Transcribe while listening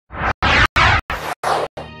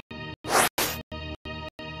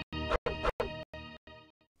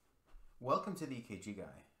Welcome to the EKG Guy.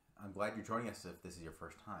 I'm glad you're joining us if this is your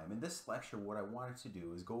first time. In this lecture, what I wanted to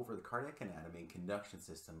do is go over the cardiac anatomy and conduction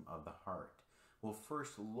system of the heart. We'll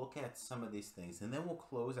first look at some of these things, and then we'll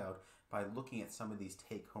close out by looking at some of these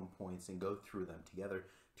take-home points and go through them together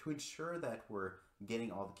to ensure that we're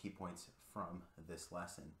getting all the key points from this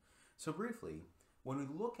lesson. So briefly, when we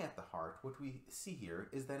look at the heart, what we see here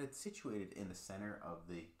is that it's situated in the center of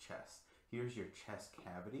the chest. Here's your chest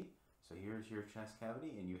cavity. So here's your chest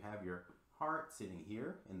cavity, and you have your heart sitting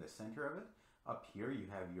here in the center of it. Up here you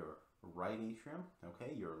have your right atrium,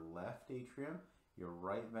 okay, your left atrium, your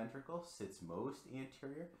right ventricle sits most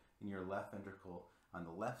anterior, and your left ventricle on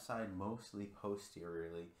the left side mostly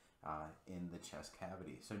posteriorly in the chest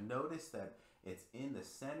cavity. So notice that it's in the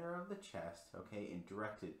center of the chest, okay, and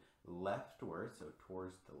directed leftward, so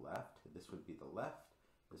towards the left. This would be the left,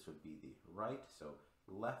 this would be the right, so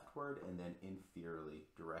leftward and then inferiorly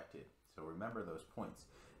directed. So remember those points.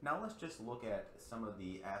 Now let's just look at some of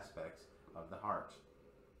the aspects of the heart.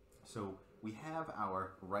 So we have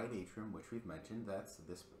our right atrium, which we've mentioned. That's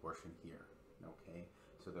this portion here. Okay.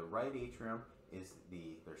 So the right atrium is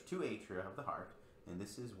there's two atria of the heart, and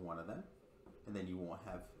this is one of them. And then you won't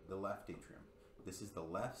have the left atrium. This is the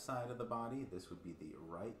left side of the body. This would be the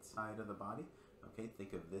right side of the body. Okay.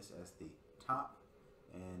 Think of this as the top,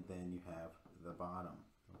 and then you have the bottom.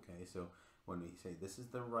 Okay. So when we say this is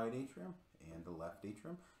the right atrium and the left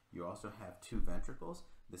atrium, you also have two ventricles.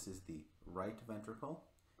 This is the right ventricle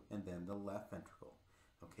and then the left ventricle.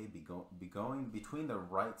 Okay, be going between the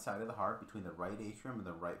right side of the heart, between the right atrium and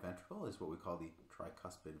the right ventricle is what we call the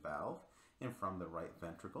tricuspid valve. And from the right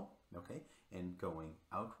ventricle, okay, and going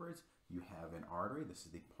outwards, you have an artery. This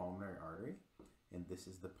is the pulmonary artery, and this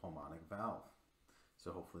is the pulmonic valve.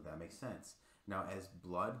 So hopefully that makes sense. Now, as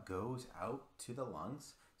blood goes out to the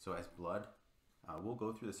lungs, so as blood, we'll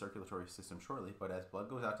go through the circulatory system shortly, but as blood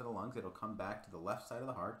goes out to the lungs, it'll come back to the left side of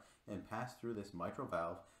the heart and pass through this mitral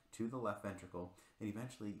valve to the left ventricle and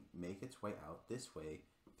eventually make its way out this way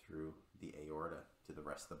through the aorta to the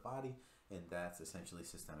rest of the body, and that's essentially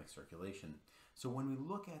systemic circulation. So when we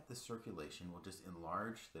look at the circulation, we'll just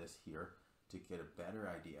enlarge this here to get a better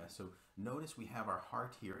idea. So notice we have our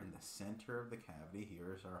heart here in the center of the cavity.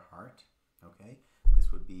 Here's our heart, okay?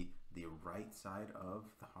 This would be the right side of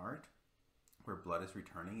the heart where blood is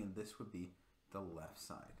returning, and this would be the left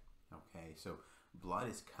side. Okay, so blood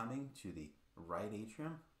is coming to the right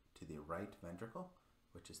atrium, to the right ventricle,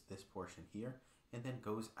 which is this portion here, and then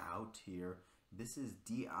goes out here. This is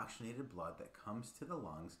deoxygenated blood that comes to the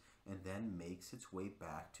lungs and then makes its way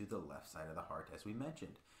back to the left side of the heart, as we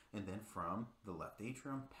mentioned. And then from the left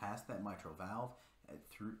atrium, past that mitral valve,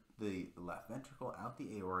 through the left ventricle, out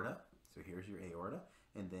the aorta. So here's your aorta,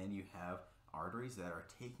 and then you have arteries that are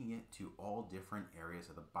taking it to all different areas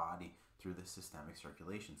of the body through the systemic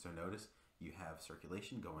circulation. So notice you have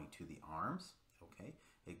circulation going to the arms, okay?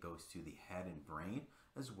 It goes to the head and brain,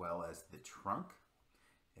 as well as the trunk,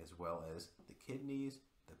 as well as the kidneys,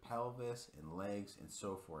 the pelvis, and legs, and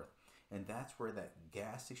so forth. And that's where that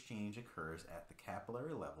gas exchange occurs at the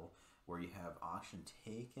capillary level, where you have oxygen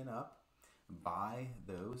taken up by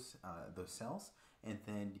those cells, and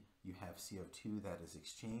then you have CO2 that is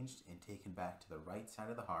exchanged and taken back to the right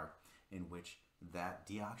side of the heart, in which that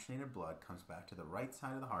deoxygenated blood comes back to the right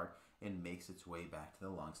side of the heart and makes its way back to the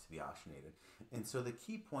lungs to be oxygenated. And so the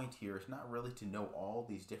key point here is not really to know all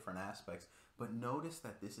these different aspects, but notice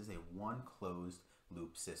that this is a one closed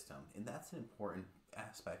loop system, and that's an important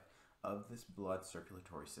aspect of this blood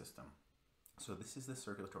circulatory system. So this is the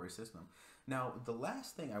circulatory system. Now, the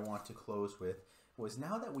last thing I want to close with was,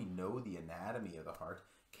 now that we know the anatomy of the heart,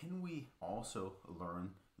 can we also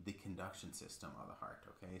learn the conduction system of the heart?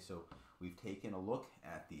 Okay, so we've taken a look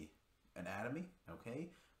at the anatomy, okay,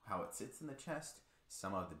 how it sits in the chest,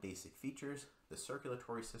 some of the basic features, the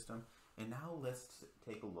circulatory system, and now let's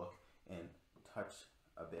take a look and touch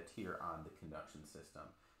a bit here on the conduction system.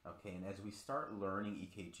 Okay, and as we start learning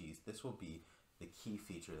EKGs, this will be the key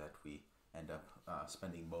feature that we end up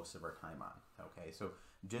spending most of our time on. Okay, so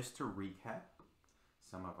just to recap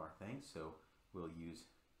some of our things, so we'll use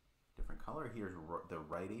different color. Here's the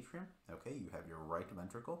right atrium. Okay, you have your right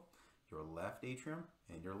ventricle, your left atrium,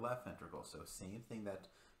 and your left ventricle. So same thing that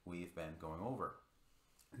we've been going over.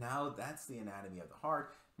 Now that's the anatomy of the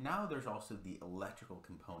heart. Now there's also the electrical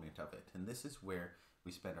component of it, and this is where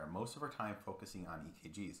we spend most of our time focusing on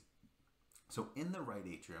EKGs. So in the right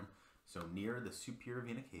atrium, so near the superior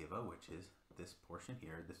vena cava, which is this portion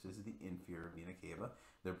here, this is the inferior vena cava.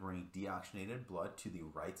 They're bringing deoxygenated blood to the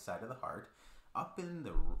right side of the heart. Up in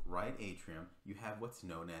the right atrium, you have what's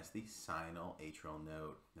known as the sinoatrial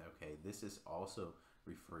node. Okay, this is also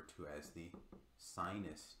referred to as the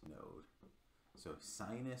sinus node. So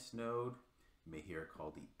sinus node, you may hear it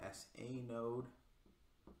called the SA node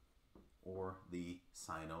or the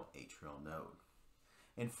sinoatrial node.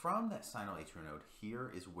 And from that sinoatrial node,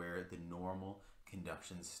 here is where the normal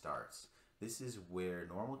conduction starts. This is where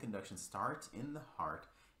normal conduction starts in the heart,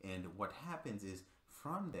 and what happens is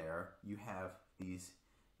from there you have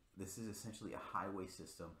this is essentially a highway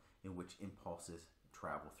system in which impulses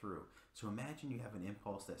travel through. So imagine you have an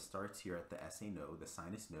impulse that starts here at the SA node, the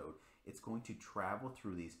sinus node. It's going to travel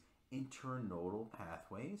through these internodal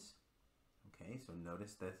pathways. Okay, so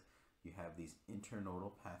notice that you have these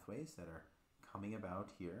internodal pathways that are coming about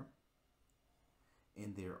here,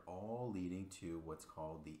 and they're all leading to what's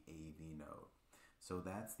called the AV node. So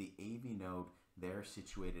that's the AV node. They're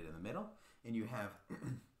situated in the middle, and you have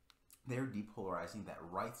they're depolarizing that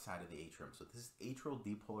right side of the atrium. So this is atrial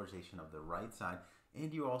depolarization of the right side,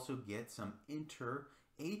 and you also get some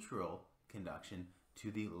interatrial conduction to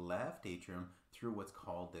the left atrium through what's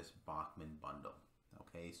called this Bachmann bundle.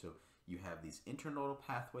 Okay, so you have these internodal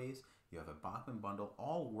pathways, you have a Bachmann bundle,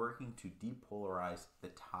 all working to depolarize the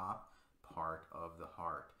top part of the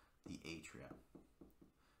heart, the atrium.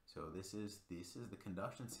 So this is the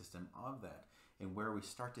conduction system of that. And where we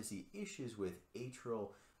start to see issues with atrial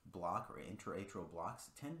block or interatrial blocks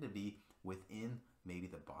tend to be within maybe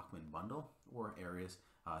the Bachmann bundle or areas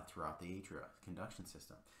throughout the atria conduction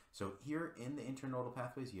system. So here in the internodal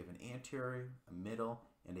pathways, you have an anterior, a middle,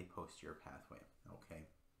 and a posterior pathway. Okay.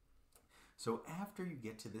 So after you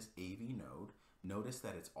get to this AV node, notice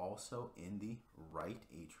that it's also in the right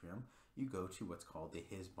atrium. You go to what's called the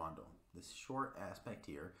His bundle, this short aspect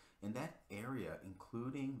here, and that area,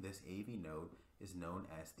 including this AV node, is known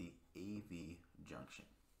as the AV junction.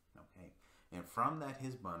 Okay, and from that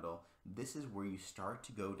His bundle, this is where you start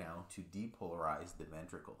to go down to depolarize the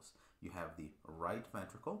ventricles. You have the right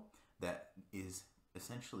ventricle that is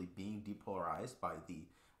essentially being depolarized by the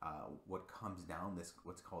what comes down this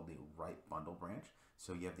what's called the right bundle branch.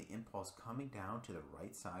 So you have the impulse coming down to the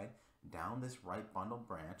right side, down this right bundle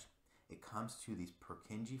branch. It comes to these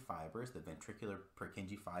Purkinje fibers, the ventricular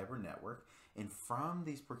Purkinje fiber network, and from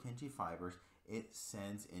these Purkinje fibers, it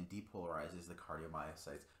sends and depolarizes the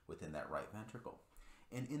cardiomyocytes within that right ventricle.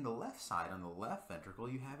 And in the left side, on the left ventricle,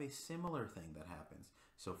 you have a similar thing that happens.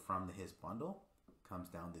 So from the His bundle, comes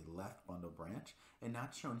down the left bundle branch, and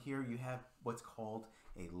not shown here, you have what's called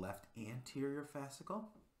a left anterior fascicle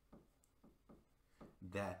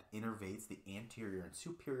that innervates the anterior and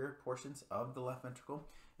superior portions of the left ventricle,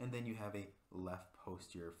 and then you have a left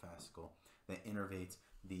posterior fascicle that innervates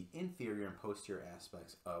the inferior and posterior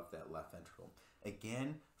aspects of that left ventricle.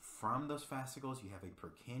 Again, from those fascicles, you have a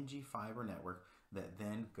Purkinje fiber network that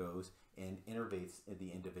then goes and innervates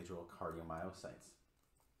the individual cardiomyocytes.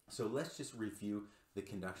 So let's just review the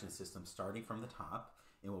conduction system starting from the top,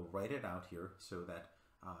 and we'll write it out here so that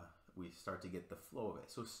we start to get the flow of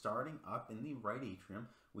it. So starting up in the right atrium,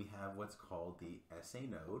 we have what's called the SA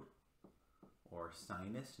node or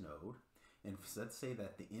sinus node. And let's say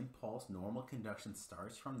that the impulse normal conduction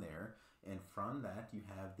starts from there, and from that you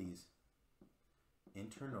have these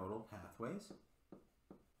internodal pathways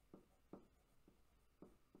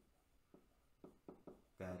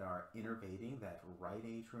that are innervating that right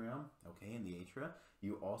atrium, okay, in the atria.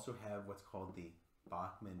 You also have what's called the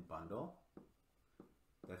Bachmann bundle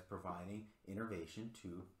that's providing innervation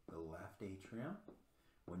to the left atrium.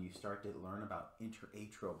 When you start to learn about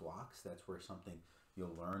interatrial blocks, that's where something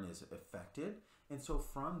you'll learn is affected. And so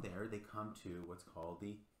from there, they come to what's called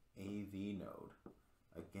the AV node.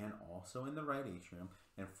 Again, also in the right atrium.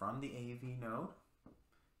 And from the AV node,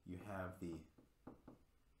 you have the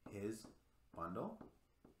His bundle.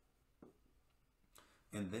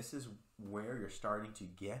 And this is where you're starting to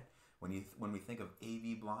get, when we think of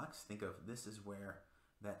AV blocks, think of this is where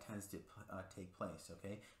that tends to take place,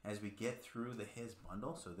 okay? As we get through the His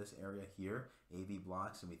bundle, so this area here, AV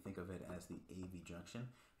blocks, and we think of it as the AV junction.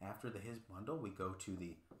 After the His bundle, we go to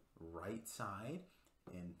the right side,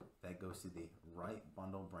 and that goes to the right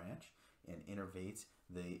bundle branch and innervates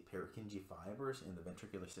the Purkinje fibers in the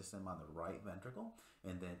ventricular system on the right ventricle,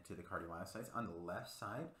 and then to the cardiomyocytes. On the left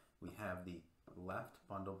side, we have the left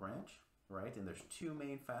bundle branch, right? And there's two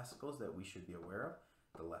main fascicles that we should be aware of,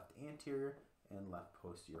 the left anterior and left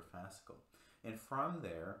posterior fascicle. And from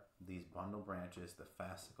there, these bundle branches, the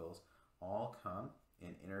fascicles, all come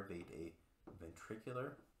and innervate a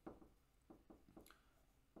ventricular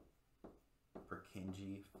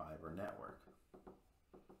Purkinje fiber network.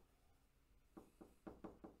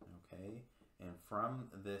 Okay, and from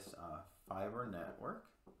this fiber network.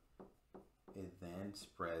 It then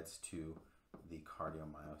spreads to the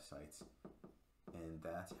cardiomyocytes. And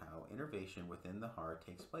that's how innervation within the heart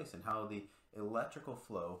takes place and how the electrical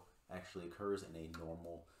flow actually occurs in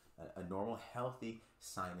a normal healthy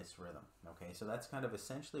sinus rhythm. Okay, so that's kind of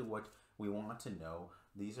essentially what we want to know.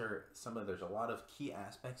 These are there's a lot of key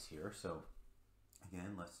aspects here. So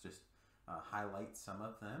again, let's just highlight some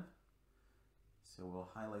of them. So we'll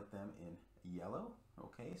highlight them in yellow.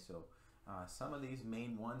 Okay, so some of these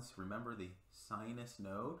main ones, remember the sinus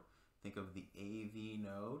node. Think of the AV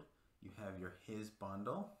node. You have your His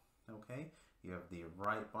bundle. Okay, you have the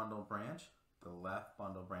right bundle branch, the left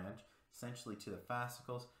bundle branch, essentially to the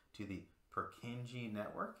fascicles, to the Purkinje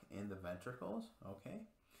network in the ventricles. Okay,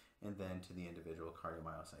 and then to the individual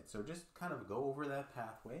cardiomyocytes. So just kind of go over that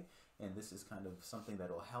pathway, and this is kind of something that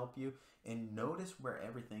will help you. And notice where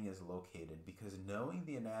everything is located, because knowing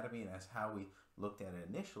the anatomy and as how we looked at it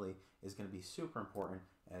initially is going to be super important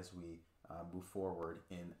as we move forward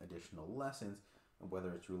in additional lessons,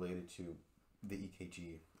 whether it's related to the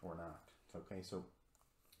EKG or not. Okay, so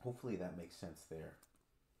hopefully that makes sense there.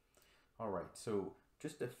 All right, so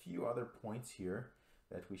just a few other points here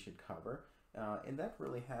that we should cover. And that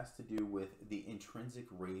really has to do with the intrinsic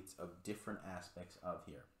rates of different aspects of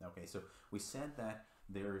here. Okay, so we said that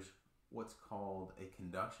there's what's called a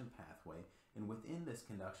conduction pathway, and within this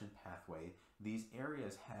conduction pathway, these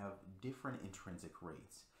areas have different intrinsic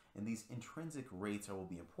rates. And these intrinsic rates will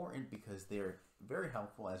be important because they're very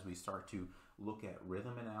helpful as we start to look at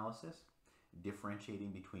rhythm analysis,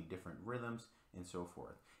 differentiating between different rhythms, and so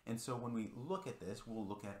forth. And so when we look at this, we'll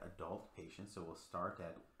look at adult patients. So we'll start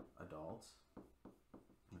at adults.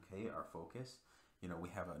 Okay, our focus. You know, we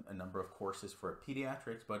have a number of courses for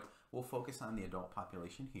pediatrics, but we'll focus on the adult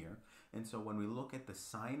population here. And so when we look at the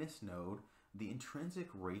sinus node, the intrinsic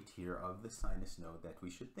rate here of the sinus node that we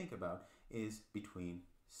should think about is between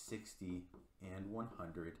 60 and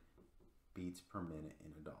 100 beats per minute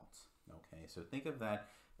in adults. Okay, so think of that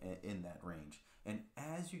in that range. And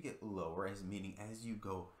as you get lower, meaning as you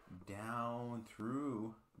go down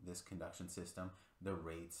through this conduction system, the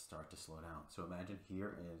rates start to slow down. So imagine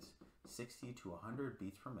here is 60 to 100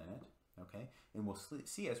 beats per minute. Okay, and we'll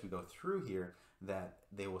see as we go through here that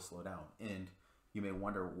they will slow down. And you may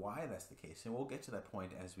wonder why that's the case. And we'll get to that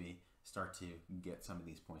point as we start to get some of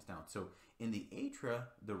these points down. So in the atria,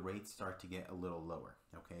 the rates start to get a little lower.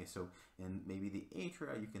 Okay, so in maybe the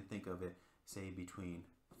atria, you can think of it, say, between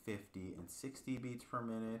 50 and 60 beats per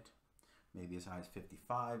minute, maybe as high as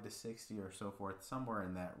 55 to 60 or so forth, somewhere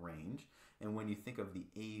in that range. And when you think of the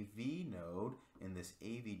AV node in this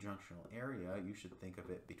AV junctional area, you should think of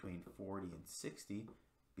it between 40 and 60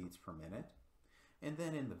 beats per minute. And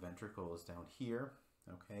then in the ventricles down here,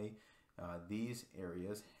 okay, these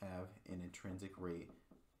areas have an intrinsic rate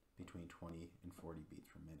between 20 and 40 beats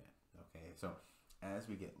per minute. Okay, so as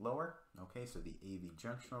we get lower, okay, so the AV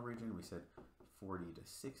junctional region, we said 40 to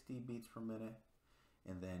 60 beats per minute.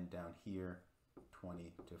 And then down here,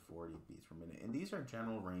 20 to 40 beats per minute. And these are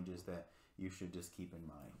general ranges that you should just keep in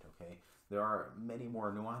mind, okay? There are many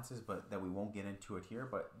more nuances, but that we won't get into it here,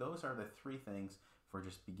 but those are the three things for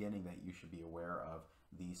just beginning that you should be aware of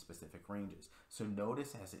these specific ranges. So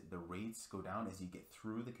notice as the rates go down, as you get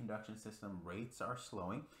through the conduction system, rates are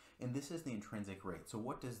slowing, and this is the intrinsic rate. So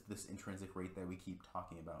what does this intrinsic rate that we keep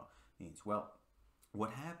talking about means? Well,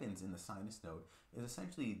 what happens in the sinus node is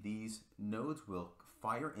essentially these nodes will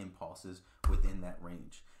fire impulses within that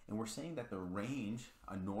range. And we're saying that the range,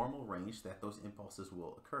 a normal range that those impulses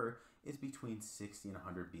will occur, is between 60 and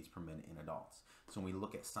 100 beats per minute in adults. So when we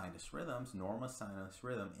look at sinus rhythms, normal sinus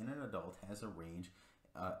rhythm in an adult has a range,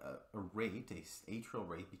 a atrial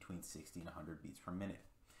rate between 60 and 100 beats per minute.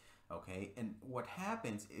 Okay, and what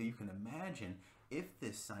happens, you can imagine, if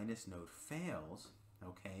this sinus node fails,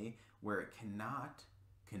 okay, where it cannot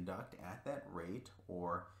conduct at that rate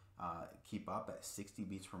or keep up at 60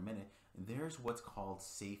 beats per minute, there's what's called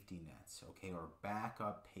safety nets, okay, or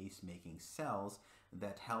backup pacemaking cells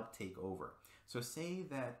that help take over. So say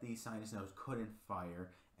that the sinus nodes couldn't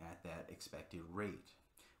fire at that expected rate.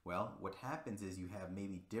 Well, what happens is you have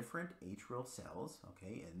maybe different atrial cells,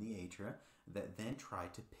 okay, in the atria that then try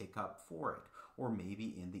to pick up for it, or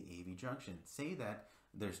maybe in the AV junction. Say that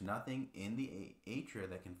there's nothing in the atria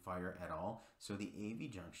that can fire at all, so the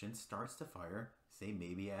AV junction starts to fire, say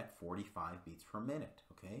maybe at 45 beats per minute,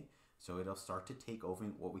 okay? So it'll start to take over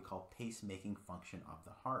what we call pacemaking function of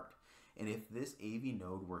the heart. And if this AV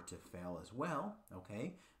node were to fail as well,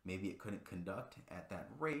 okay, maybe it couldn't conduct at that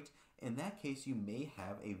rate, in that case you may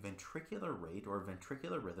have a ventricular rate or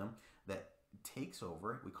ventricular rhythm that takes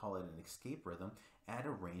over, we call it an escape rhythm, at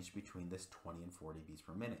a range between this 20 and 40 beats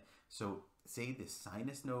per minute. So say the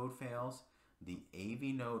sinus node fails, the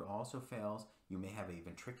AV node also fails, you may have a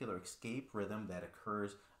ventricular escape rhythm that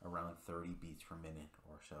occurs around 30 beats per minute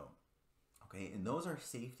or so. Okay, and those are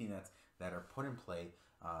safety nets that are put in play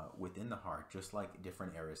within the heart, just like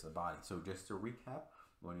different areas of the body. So just to recap,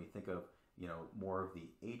 when you think of, more of the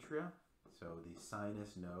atria, so the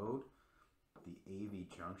sinus node, the AV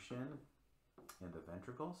junction, and the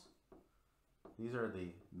ventricles. These are the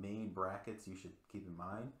main brackets you should keep in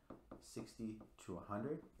mind, 60 to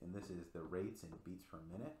 100, and this is the rates in beats per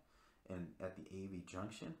minute. And at the AV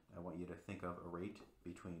junction, I want you to think of a rate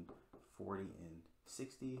between 40 and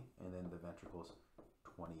 60, and then the ventricles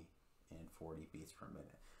 20 and 40 beats per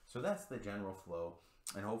minute. So that's the general flow,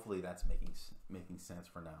 and hopefully that's making sense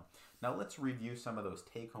for now. Now let's review some of those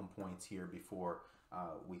take-home points here before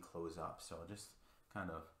we close up. So just kind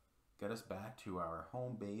of get us back to our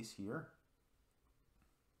home base here.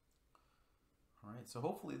 All right, so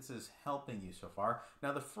hopefully this is helping you so far.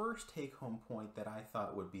 Now the first take-home point that I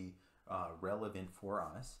thought would be relevant for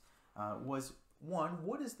us was, one,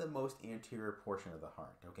 what is the most anterior portion of the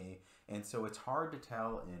heart, okay? And so it's hard to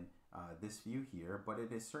tell in this view here, but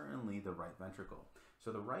it is certainly the right ventricle.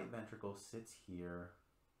 So the right ventricle sits here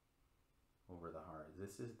over the heart.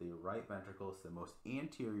 This is the right ventricle. It's the most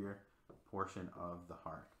anterior portion of the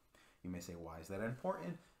heart. You may say, why is that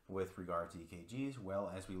important with regard to EKGs?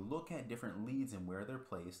 Well, as we look at different leads and where they're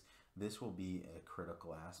placed, this will be a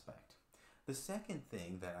critical aspect. The second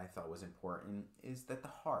thing that I thought was important is that the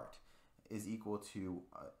heart is equal to,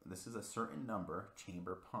 this is a certain number,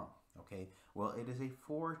 chamber pump, okay? Well, it is a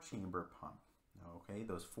 4-chamber pump, okay?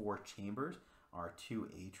 Those 4 chambers are 2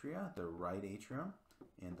 atria, the right atrium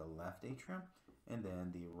and the left atrium, and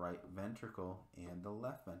then the right ventricle and the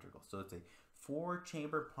left ventricle. So it's a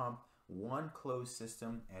 4-chamber pump, 1 closed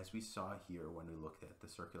system, as we saw here when we looked at the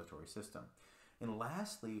circulatory system. And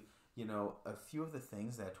lastly, a few of the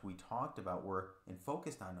things that we talked about and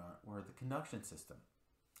focused on were the conduction system.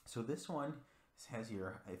 So this one has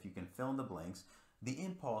here, if you can fill in the blanks, the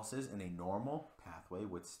impulses in a normal pathway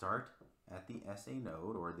would start at the SA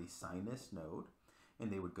node or the sinus node,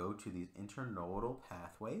 and they would go to these internodal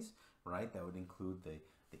pathways, right? That would include the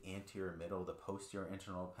anterior middle, the posterior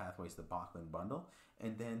internodal pathways, the Bachman bundle.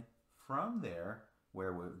 And then from there,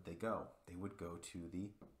 where would they go? They would go to the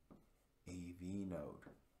AV node.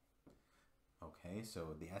 Okay,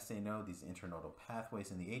 so the SA node, these internodal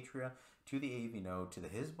pathways in the atria, to the AV node, to the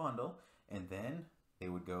His bundle, and then they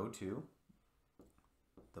would go to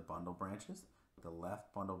the bundle branches. The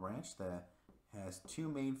left bundle branch that has 2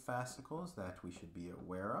 main fascicles that we should be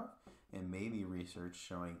aware of, and maybe research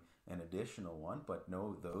showing an additional one, but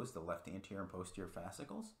know those, the left anterior and posterior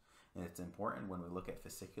fascicles. And it's important when we look at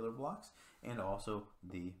fascicular blocks, and also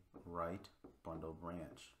the right bundle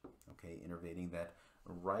branch, okay, innervating that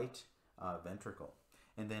right ventricle.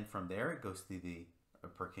 And then from there it goes to the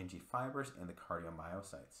Purkinje fibers and the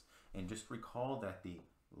cardiomyocytes. And just recall that the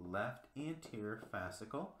left anterior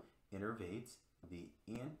fascicle innervates the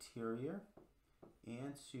anterior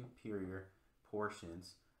and superior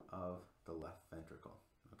portions of the left ventricle.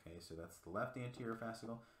 Okay, so that's the left anterior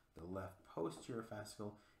fascicle. The left posterior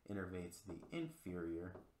fascicle innervates the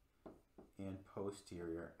inferior and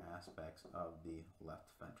posterior aspects of the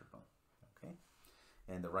left ventricle. Okay,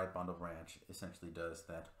 and the right bundle branch essentially does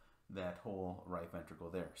that whole right ventricle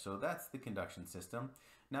there. So that's the conduction system.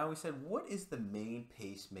 Now we said, what is the main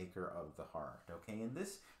pacemaker of the heart? Okay, and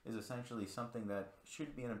this is essentially something that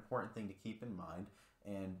should be an important thing to keep in mind,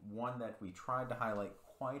 and one that we tried to highlight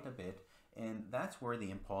quite a bit, and that's where the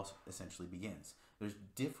impulse essentially begins. There's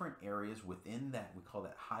different areas within that, we call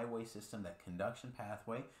that highway system, that conduction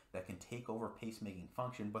pathway, that can take over pacemaking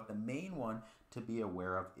function, but the main one to be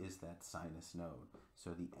aware of is that sinus node.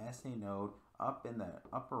 So the SA node up in the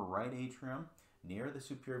upper right atrium near the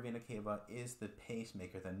superior vena cava is the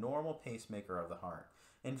pacemaker, the normal pacemaker of the heart.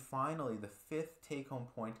 And finally, the 5th take-home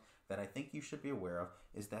point that I think you should be aware of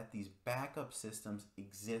is that these backup systems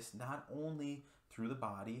exist not only through the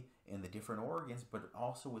body and the different organs, but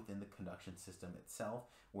also within the conduction system itself.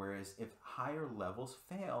 Whereas if higher levels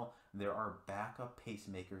fail, there are backup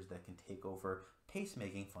pacemakers that can take over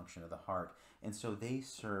pacemaking function of the heart. And so they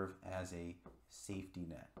serve as a safety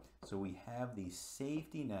net. So we have these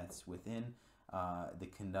safety nets within the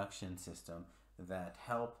conduction system that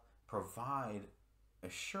help provide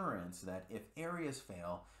assurance that if areas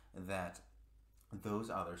fail, that those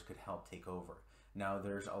others could help take over. Now,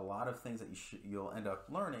 there's a lot of things that you'll end up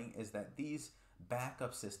learning is that these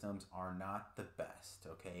backup systems are not the best,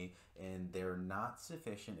 okay? And they're not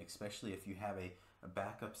sufficient, especially if you have a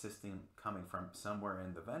backup system coming from somewhere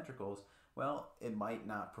in the ventricles, well, it might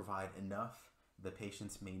not provide enough. The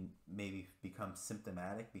patients may maybe become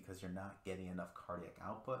symptomatic because you're not getting enough cardiac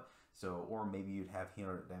output. So, or maybe you'd have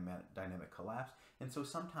hemodynamic collapse. And so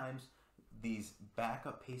sometimes these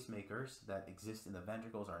backup pacemakers that exist in the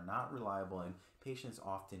ventricles are not reliable, and patients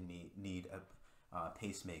often need a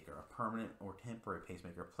pacemaker, a permanent or temporary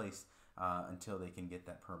pacemaker placed until they can get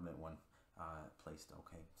that permanent one placed.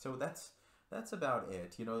 Okay, so that's about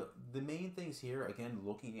it. You know, the main things here, again,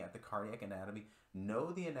 looking at the cardiac anatomy,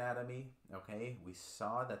 know the anatomy, okay? We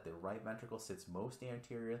saw that the right ventricle sits most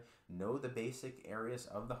anterior. Know the basic areas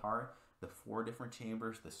of the heart, the 4 different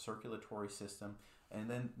chambers, the circulatory system, and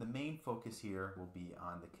then the main focus here will be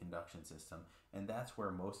on the conduction system, and that's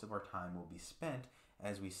where most of our time will be spent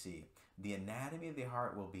as we see. The anatomy of the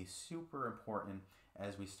heart will be super important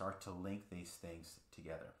as we start to link these things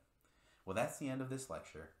together. Well, that's the end of this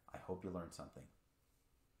lecture. I hope you learned something.